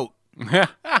the GOAT of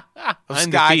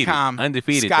Skycom.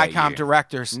 Undefeated Skycom that year.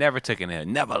 directors. Never took an L.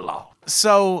 Never lost.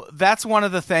 So that's one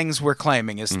of the things we're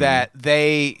claiming is that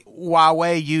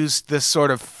Huawei used this sort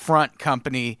of front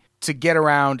company to get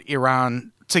around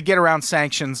Iran, to get around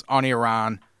sanctions on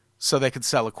Iran so they could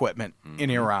sell equipment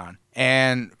in Iran.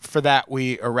 And for that,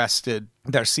 we arrested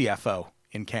their CFO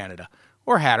in Canada,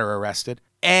 or had her arrested.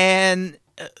 And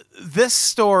this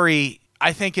story,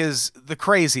 I think, is the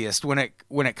craziest when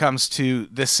it comes to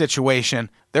this situation.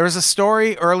 There was a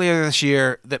story earlier this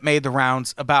year that made the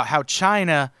rounds about how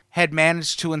China had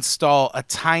managed to install a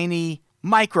tiny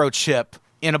microchip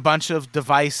in a bunch of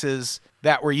devices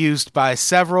that were used by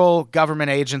several government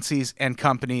agencies and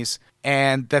companies,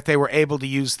 and that they were able to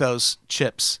use those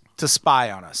chips to spy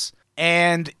on us.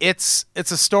 And it's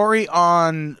a story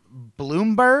on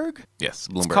Bloomberg. Yes,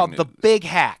 Bloomberg. It's called News. The Big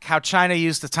Hack, how China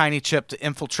used a tiny chip to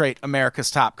infiltrate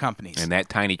America's top companies. And that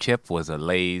tiny chip was a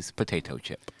Lay's potato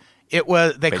chip. It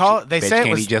was they say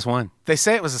it was just one. They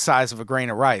say it was the size of a grain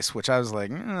of rice, which I was like,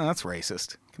 that's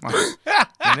racist. Come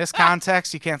on. In this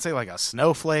context, you can't say like a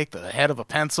snowflake, the head of a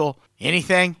pencil,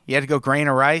 anything. You had to go grain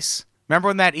of rice. Remember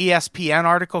when that ESPN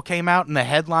article came out and the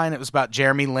headline, it was about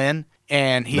Jeremy Lin,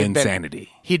 and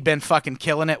he'd been fucking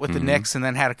killing it with the Knicks and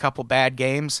then had a couple bad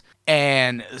games,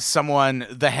 and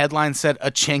the headline said a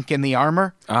chink in the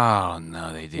armor. Oh,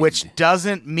 no, they didn't. Which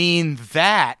doesn't mean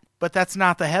that, but that's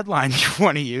not the headline you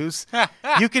want to use.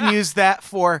 You can use that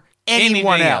for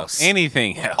anyone else.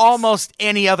 Anything else. Almost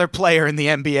any other player in the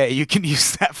NBA, you can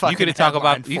use that fucking You could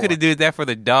have did that for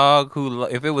the dog who,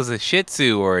 if it was a Shih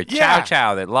Tzu or a Chow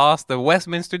Chow that lost the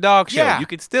Westminster Dog Show, you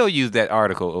could still use that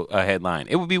article headline.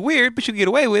 It would be weird, but you could get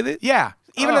away with it. Yeah.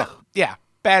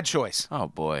 Bad choice. Oh,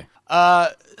 boy.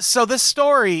 So this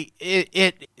story,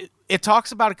 it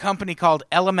talks about a company called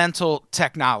Elemental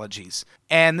Technologies.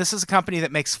 And this is a company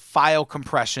that makes file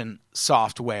compression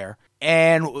software.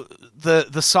 And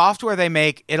the software they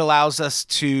make, it allows us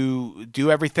to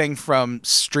do everything from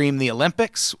stream the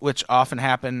Olympics, which often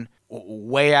happen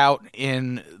way out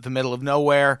in the middle of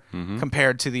nowhere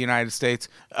compared to the United States.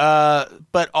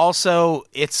 But also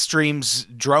it streams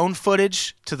drone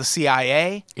footage to the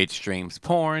CIA. It streams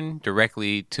porn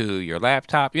directly to your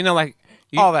laptop.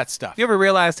 All that stuff. You ever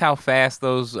realized how fast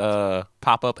those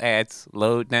pop-up ads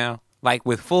load now? Like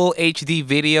with full HD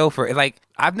video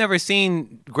I've never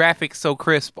seen graphics so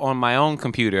crisp on my own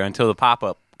computer until the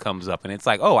pop-up comes up, and it's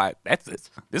like,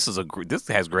 this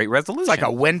has great resolution. It's like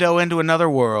a window into another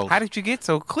world. How did you get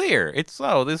so clear? It's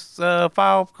this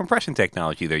file compression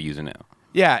technology they're using now.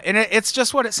 Yeah, and it's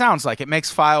just what it sounds like. It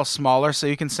makes files smaller so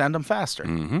you can send them faster.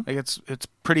 Like it's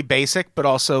pretty basic, but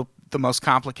also the most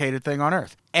complicated thing on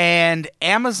earth. And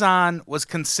Amazon was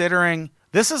considering.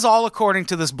 This is all according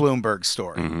to this Bloomberg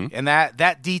story, and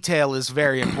that detail is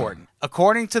very important.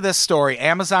 According to this story,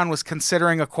 Amazon was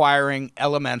considering acquiring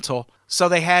Elemental, so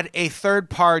they had a third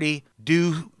party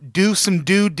do some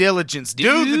due diligence.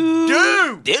 Diligence.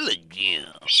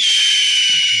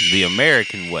 The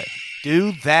American way.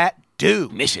 Do that due.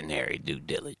 Missionary due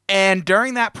diligence. And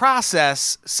during that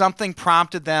process, something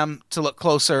prompted them to look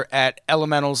closer at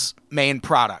Elemental's main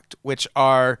product, which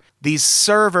are these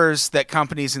servers that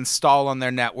companies install on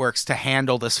their networks to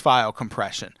handle this file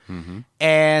compression.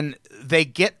 And they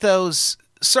get those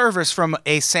servers from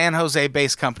a San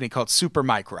Jose-based company called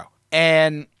Supermicro.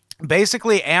 And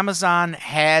basically, Amazon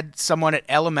had someone at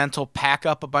Elemental pack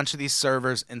up a bunch of these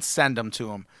servers and send them to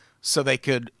them so they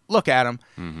could look at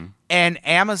them. And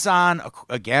Amazon,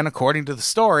 again, according to the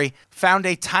story, found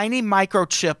a tiny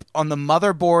microchip on the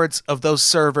motherboards of those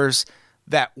servers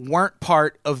that weren't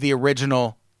part of the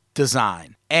original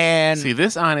design. And See,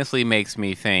 this honestly makes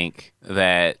me think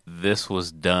that this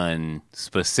was done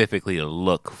specifically to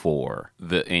look for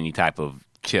any type of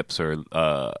chips or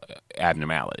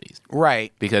abnormalities.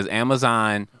 right. Because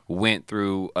Amazon went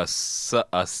through a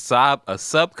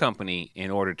sub company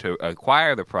in order to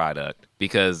acquire the product,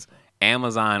 because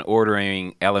Amazon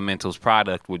ordering Elemental's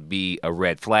product would be a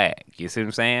red flag. You see what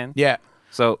I'm saying? Yeah.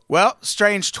 So Well,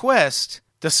 strange twist.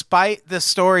 Despite the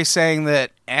story saying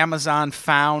that Amazon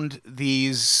found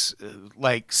these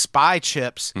like spy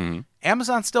chips,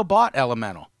 Amazon still bought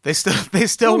Elemental. They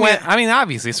still went. I mean,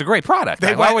 obviously, it's a great product.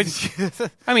 They Like, why went-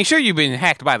 would? I mean, sure, you've been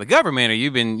hacked by the government or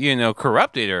you've been,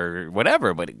 corrupted or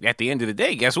whatever. But at the end of the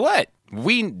day, guess what?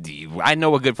 I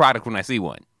know a good product when I see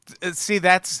one. See,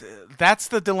 that's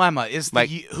the dilemma.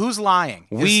 Who's lying?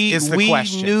 Is the we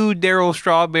question. knew Daryl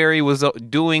Strawberry was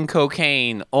doing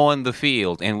cocaine on the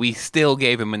field, and we still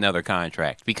gave him another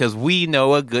contract because we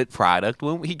know a good product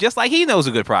when just like he knows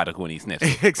a good product when he sniffs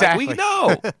it. Exactly. Like, we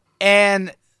know.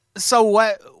 And so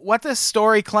what this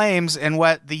story claims and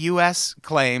what the U.S.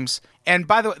 claims, and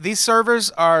by the way, these servers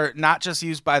are not just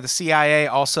used by the CIA,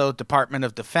 also Department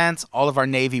of Defense, all of our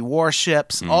Navy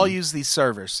warships, all use these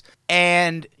servers.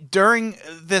 And during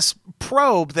this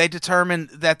probe, they determined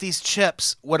that these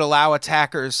chips would allow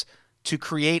attackers to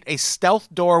create a stealth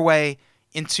doorway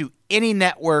into any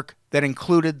network that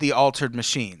included the altered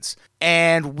machines.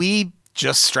 And we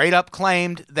just straight up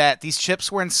claimed that these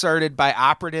chips were inserted by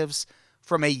operatives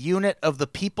from a unit of the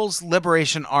People's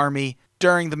Liberation Army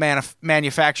during the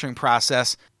manufacturing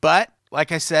process. But,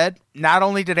 like I said, not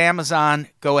only did Amazon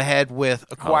go ahead with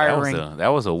acquiring... that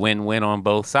was a win-win on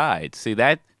both sides. See,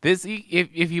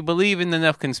 if you believe in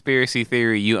enough conspiracy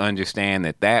theory, you understand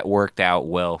that worked out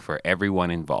well for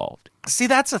everyone involved. See,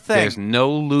 that's the thing. There's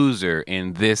no loser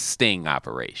in this sting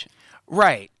operation.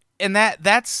 Right. And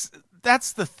that's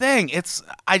the thing.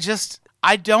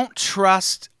 I don't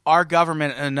trust our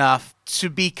government enough to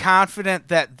be confident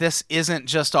that this isn't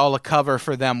just all a cover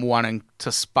for them wanting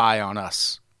to spy on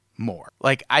us more.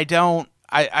 Like, I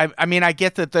mean, I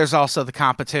get that there's also the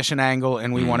competition angle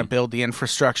and we want to build the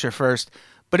infrastructure first.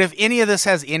 But if any of this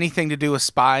has anything to do with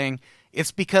spying,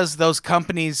 it's because those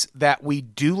companies that we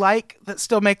do like that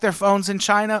still make their phones in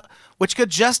China, which could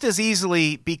just as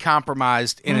easily be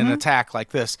compromised in an attack like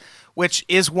this, which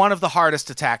is one of the hardest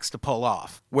attacks to pull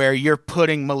off, where you're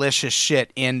putting malicious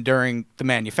shit in during the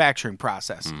manufacturing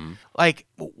process. Like,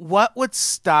 what would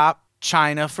stop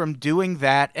China from doing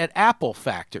that at Apple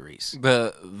factories?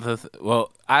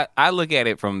 Well, I look at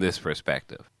it from this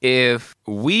perspective. If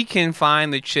we can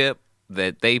find the chip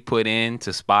that they put in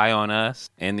to spy on us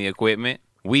and the equipment,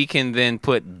 we can then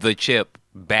put the chip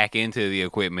back into the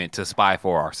equipment to spy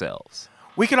for ourselves.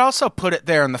 We could also put it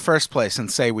there in the first place and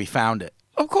say we found it.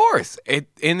 Of course.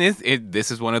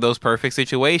 This is one of those perfect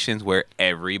situations where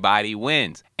everybody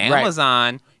wins.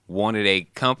 Amazon wanted a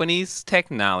company's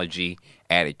technology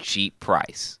at a cheap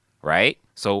price, right?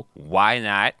 So why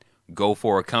not go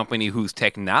for a company whose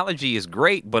technology is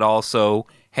great, but also,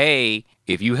 hey,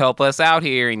 if you help us out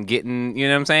here and getting, you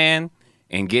know what I'm saying,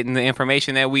 and getting the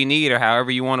information that we need, or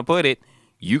however you want to put it,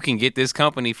 you can get this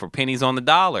company for pennies on the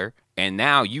dollar, and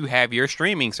now you have your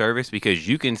streaming service because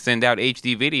you can send out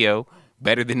HD video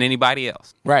better than anybody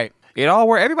else. Right.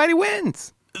 Where everybody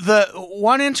wins. The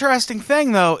one interesting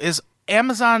thing, though, is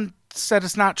Amazon said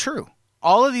it's not true.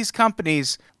 All of these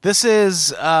companies, this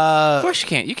is... Of course you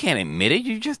can't. You can't admit it.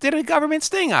 You just did a government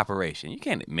sting operation. You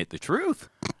can't admit the truth.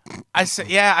 I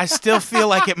still feel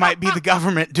like it might be the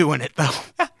government doing it,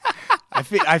 though.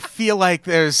 I feel like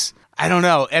there's... I don't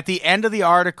know. At the end of the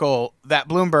article, that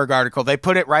Bloomberg article, they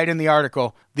put it right in the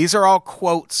article. These are all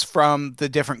quotes from the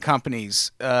different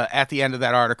companies at the end of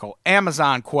that article.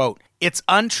 Amazon, quote, "It's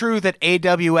untrue that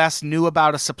AWS knew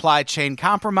about a supply chain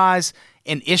compromise,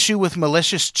 an issue with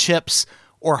malicious chips,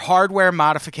 or hardware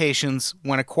modifications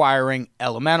when acquiring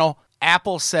Elemental."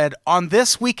 Apple said, "On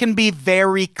this we can be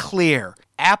very clear.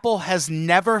 Apple has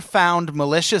never found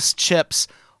malicious chips,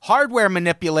 hardware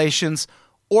manipulations,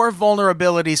 or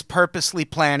vulnerabilities purposely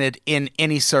planted in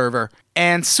any server."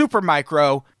 And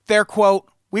Supermicro, their quote,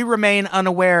 "We remain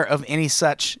unaware of any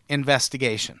such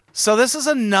investigation." So this is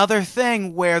another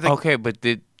thing where the... Okay, but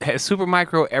has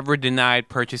Supermicro ever denied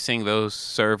purchasing those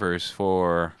servers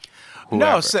for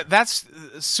whoever? No, so that's...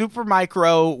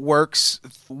 Supermicro works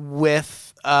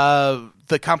with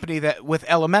the company with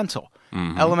Elemental.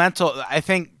 Elemental, I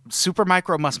think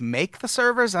Supermicro must make the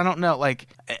servers. I don't know. Like,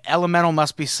 Elemental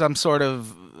must be some sort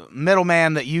of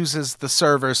middleman that uses the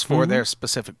servers for their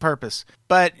specific purpose.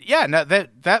 But yeah, no,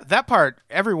 that part,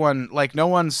 everyone, like, no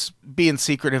one's being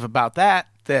secretive about that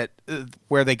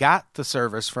where they got the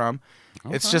servers from.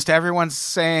 Okay. It's just everyone's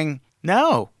saying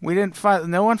No, we didn't find.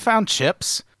 No one found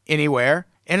chips anywhere,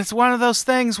 and it's one of those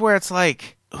things where it's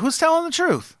like, who's telling the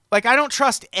truth? Like, I don't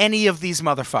trust any of these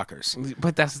motherfuckers.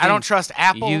 But that's the I thing. don't trust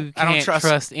Apple. You I don't can't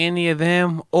trust any of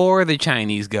them or the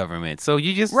Chinese government. So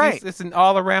you just Right. it's an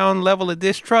all around level of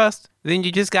distrust. Then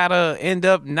you just gotta end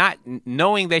up not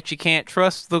knowing that you can't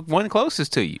trust the one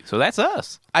closest to you. So that's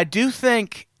us. I do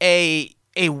think a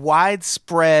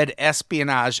widespread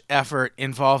espionage effort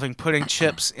involving putting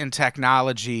chips in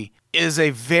technology is a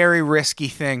very risky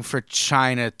thing for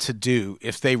China to do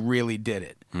if they really did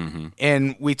it. Mm-hmm.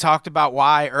 And we talked about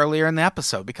why earlier in the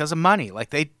episode, because of money. Like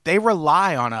they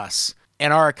rely on us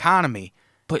and our economy.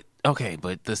 But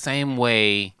the same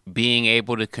way being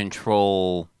able to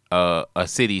control a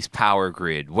city's power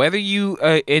grid, whether you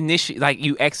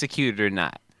you execute it or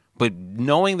not, but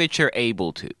knowing that you're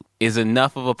able to is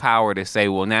enough of a power to say,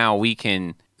 well, now we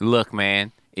can look,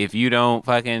 man. If you don't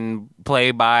fucking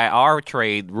play by our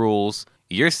trade rules,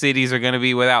 your cities are going to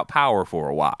be without power for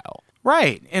a while.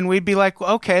 Right. And we'd be like,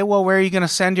 okay, well, where are you going to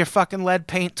send your fucking lead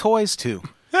paint toys to?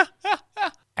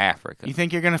 Africa. You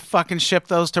think you're going to fucking ship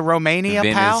those to Romania,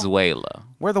 pal? Venezuela.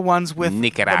 We're the ones with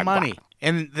Nicaragua. the money.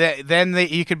 And then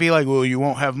you could be like, well, you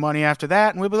won't have money after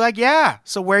that. And we'd be like, yeah.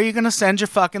 So where are you going to send your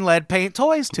fucking lead paint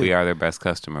toys to? We are their best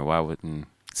customer. Why wouldn't...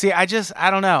 See, I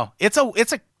don't know. It's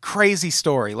a crazy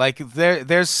story. Like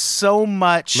there's so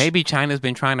much. Maybe China's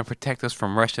been trying to protect us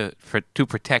from Russia to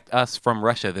protect us from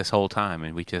Russia this whole time,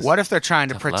 and we just. What if they're trying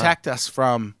to protect us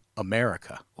from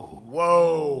America?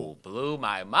 Whoa! Blew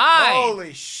my mind.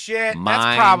 Holy shit! Mind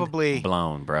That's probably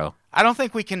blown, bro. I don't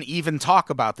think we can even talk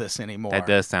about this anymore. That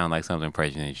does sound like something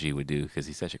President Xi would do because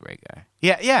he's such a great guy.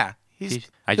 Yeah.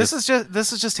 This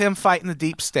is just him fighting the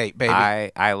deep state, baby.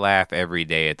 I laugh every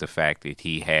day at the fact that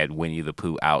he had Winnie the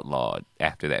Pooh outlawed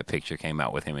after that picture came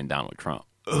out with him and Donald Trump.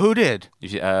 Who did?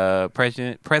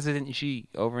 President Xi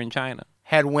over in China.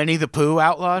 Had Winnie the Pooh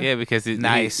outlawed? Yeah, because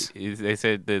nice. They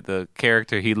said that the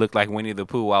character, he looked like Winnie the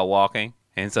Pooh while walking,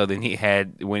 and so then he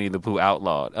had Winnie the Pooh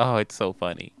outlawed. Oh, it's so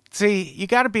funny. See, you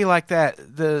got to be like that.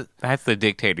 That's the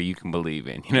dictator you can believe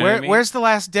in. You know what I mean? Where's the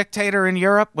last dictator in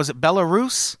Europe? Was it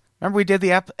Belarus? Remember we did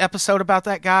the episode about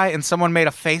that guy, and someone made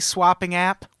a face swapping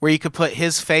app where you could put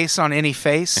his face on any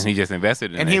face, and he just invested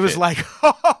in it. And he was like,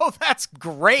 "Oh, that's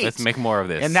great! Let's make more of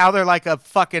this." And now they're like a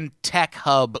fucking tech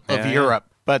hub of Europe,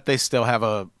 but they still have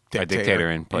a dictator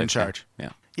in charge.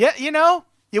 Yeah. You know,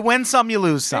 you win some, you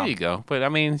lose some. There you go. But I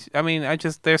mean,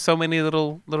 there's so many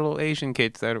little Asian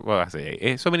kids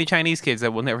so many Chinese kids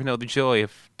that will never know the joy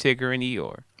of Tigger and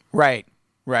Eeyore. Right.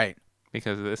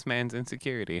 Because of this man's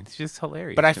insecurity. It's just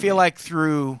hilarious. But I feel like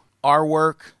through our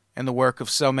work and the work of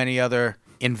so many other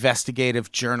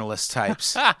investigative journalist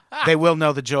types, they will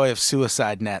know the joy of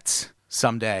suicide nets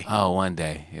someday. Oh, one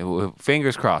day.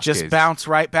 Fingers crossed, Just kids. bounce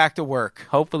right back to work.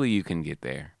 Hopefully you can get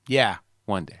there. Yeah.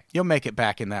 One day. You'll make it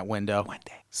back in that window. One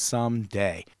day.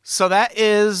 Someday. So that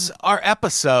is our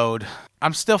episode.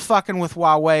 I'm still fucking with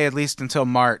Huawei at least until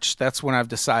March. That's when I've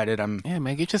decided Yeah,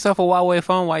 man, get yourself a Huawei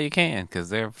phone while you can, because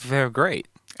they're great.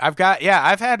 I've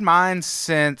had mine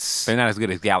since... They're not as good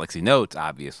as Galaxy Notes,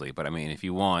 obviously, but I mean, if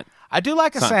you want... I do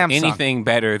like a Samsung. Anything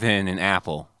better than an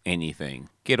Apple,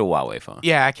 get a Huawei phone.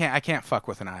 Yeah, I can't fuck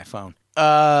with an iPhone.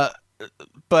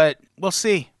 But we'll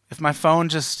see. If my phone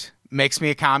just makes me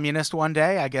a communist one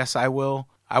day, I guess I will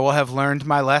have learned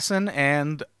my lesson,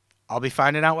 and I'll be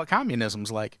finding out what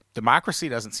communism's like. Democracy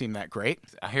doesn't seem that great.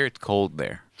 I hear it's cold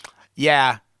there.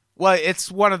 Yeah. Well, it's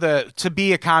to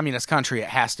be a communist country, it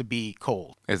has to be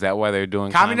cold. Is that why they're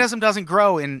doing communism doesn't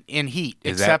grow in heat,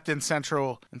 except in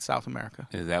Central and South America.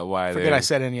 Is that why Forget I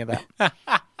said any of that.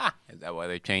 Is that why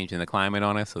they're changing the climate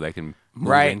on us so they can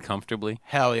move in comfortably?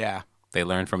 Hell yeah. They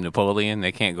learned from Napoleon.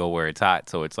 They can't go where it's hot,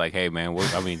 so it's like, hey man, we'll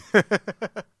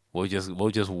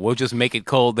just make it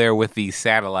cold there with these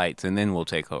satellites, and then we'll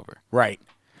take over. Right.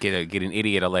 Get an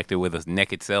idiot elected with a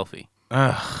naked selfie.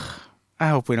 Ugh. I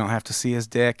hope we don't have to see his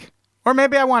dick. Or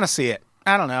maybe I want to see it.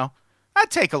 I don't know. I'd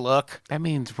take a look. That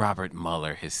means Robert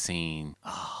Mueller has seen.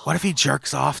 What if he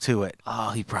jerks off to it?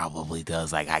 Oh, he probably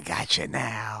does. Like, I got you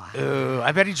now. Ooh,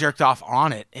 I bet he jerked off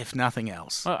on it, if nothing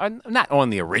else. Not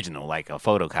on the original, like a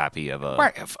photocopy of a...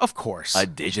 Right, of course. A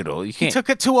digital. You can't... He took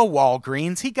it to a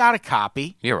Walgreens. He got a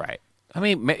copy. You're right. I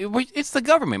mean, it's the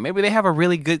government. Maybe they have a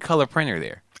really good color printer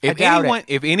there. I doubt it.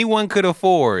 If anyone could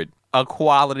afford a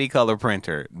quality color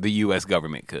printer, the U.S.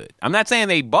 government could. I'm not saying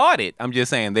they bought it. I'm just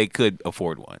saying they could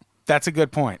afford one. That's a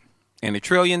good point. In $1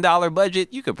 trillion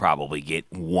budget, you could probably get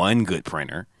one good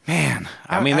printer. Man.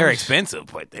 I mean, they're expensive,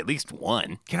 but at least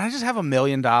one. Can I just have $1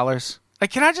 million?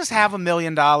 Like, can I just have $1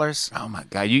 million? Oh, my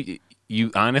God. You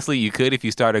You honestly, you could if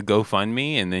you start a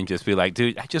GoFundMe and then just be like,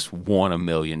 dude, I just won $1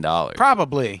 million.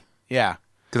 Probably. Yeah.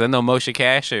 Because I know Moshe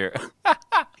Kasher,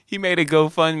 he made a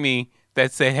GoFundMe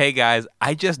that said, hey guys,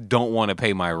 I just don't want to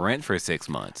pay my rent for 6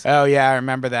 months. Oh, yeah, I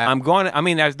remember that.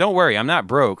 Don't worry, I'm not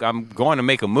broke. I'm going to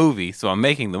make a movie, so I'm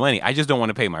making the money. I just don't want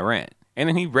to pay my rent. And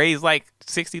then he raised like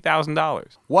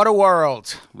 $60,000. What a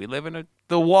world. We live in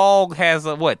the Wall has,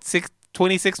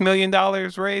 $26 million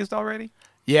raised already?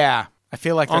 Yeah. I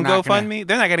feel like they're On not GoFundMe?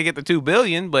 They're not going to get the $2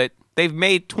 billion, but they've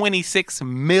made $26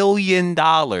 million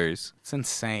It's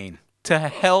insane. to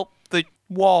help the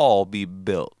wall be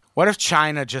built. What if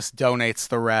China just donates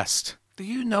the rest? Do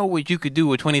you know what you could do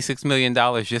with $26 million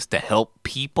just to help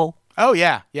people? Oh,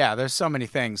 yeah. Yeah, there's so many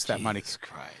things that money. Jesus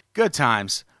Christ. Good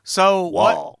times. So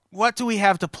Wall. what do we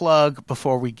have to plug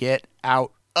before we get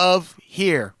out of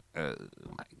here? My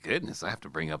goodness, I have to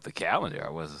bring up the calendar.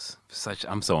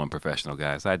 I'm so unprofessional,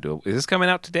 guys. Is this coming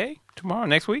out today? Tomorrow?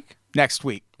 Next week? Next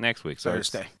week. Next week. So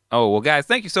Thursday. well, guys,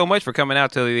 thank you so much for coming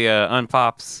out to the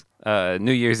Unpops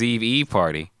New Year's Eve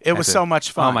party. It was so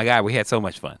much fun. Oh my God, we had so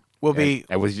much fun.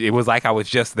 It was like I was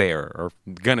just there, or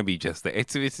gonna be just there.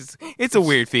 It's a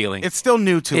weird feeling. It's still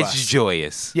new to us. It's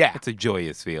joyous. Yeah. It's a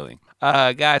joyous feeling.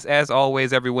 Guys, as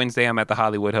always, every Wednesday I'm at the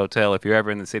Hollywood Hotel. If you're ever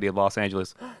in the city of Los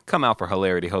Angeles, come out for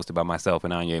Hilarity, hosted by myself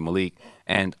and Anya Malik.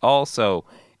 And also,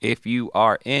 if you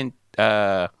are in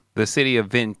the city of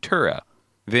Ventura,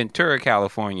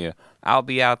 California, I'll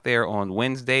be out there on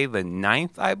Wednesday the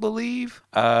 9th, I believe.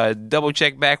 Double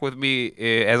check back with me.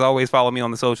 As always, follow me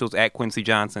on the socials at Quincy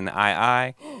Johnson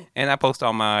II, and I post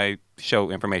all my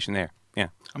show information there. Yeah.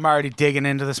 I'm already digging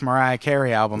into this Mariah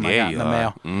Carey album I got in the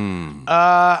mail. Mm.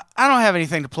 I don't have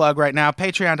anything to plug right now.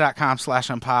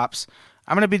 Patreon.com/unpops.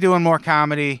 I'm going to be doing more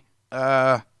comedy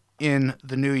in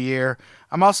the new year.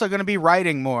 I'm also going to be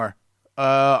writing more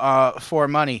for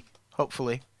money,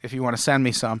 hopefully, if you want to send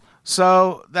me some.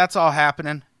 So that's all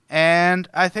happening. And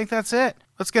I think that's it.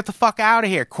 Let's get the fuck out of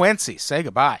here. Quincy, say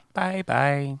goodbye.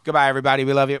 Bye-bye. Goodbye, everybody.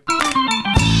 We love you.